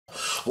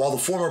While the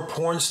former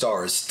porn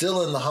star is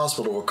still in the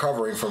hospital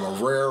recovering from a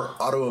rare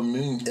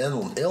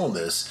autoimmune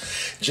illness,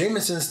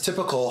 Jameson's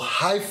typical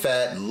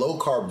high-fat,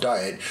 low-carb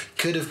diet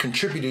could have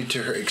contributed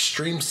to her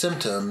extreme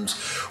symptoms,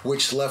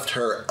 which left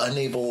her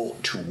unable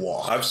to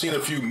walk. I've seen a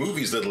few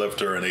movies that left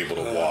her unable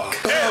to walk.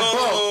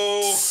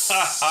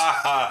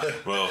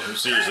 Well,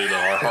 seriously though,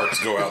 our hearts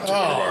go out to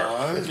her.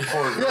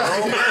 Poor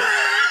girl.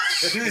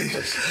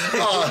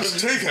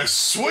 Jeez. Take a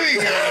swing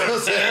at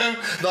it, man.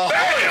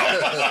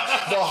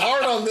 The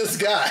heart on this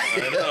guy.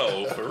 I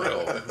know, for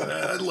real.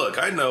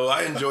 Look, I know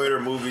I enjoyed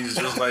her movies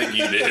just like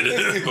you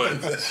did,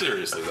 but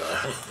seriously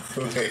though.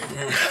 Okay.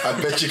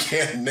 I bet you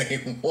can't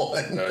name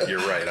one. You're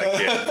right, I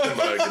can't.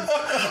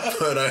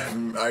 But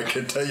I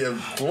can tell you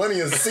plenty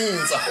of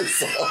scenes I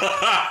saw.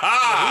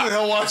 Who the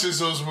hell watches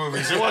those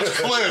movies? You watch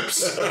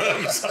clips.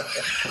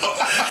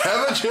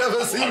 Haven't you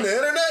ever seen the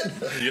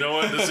internet? You know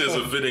what? This is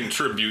a fitting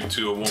tribute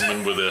to a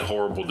woman with a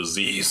horrible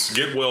disease.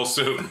 Get well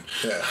soon.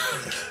 Yeah.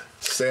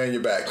 Stay on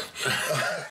your back.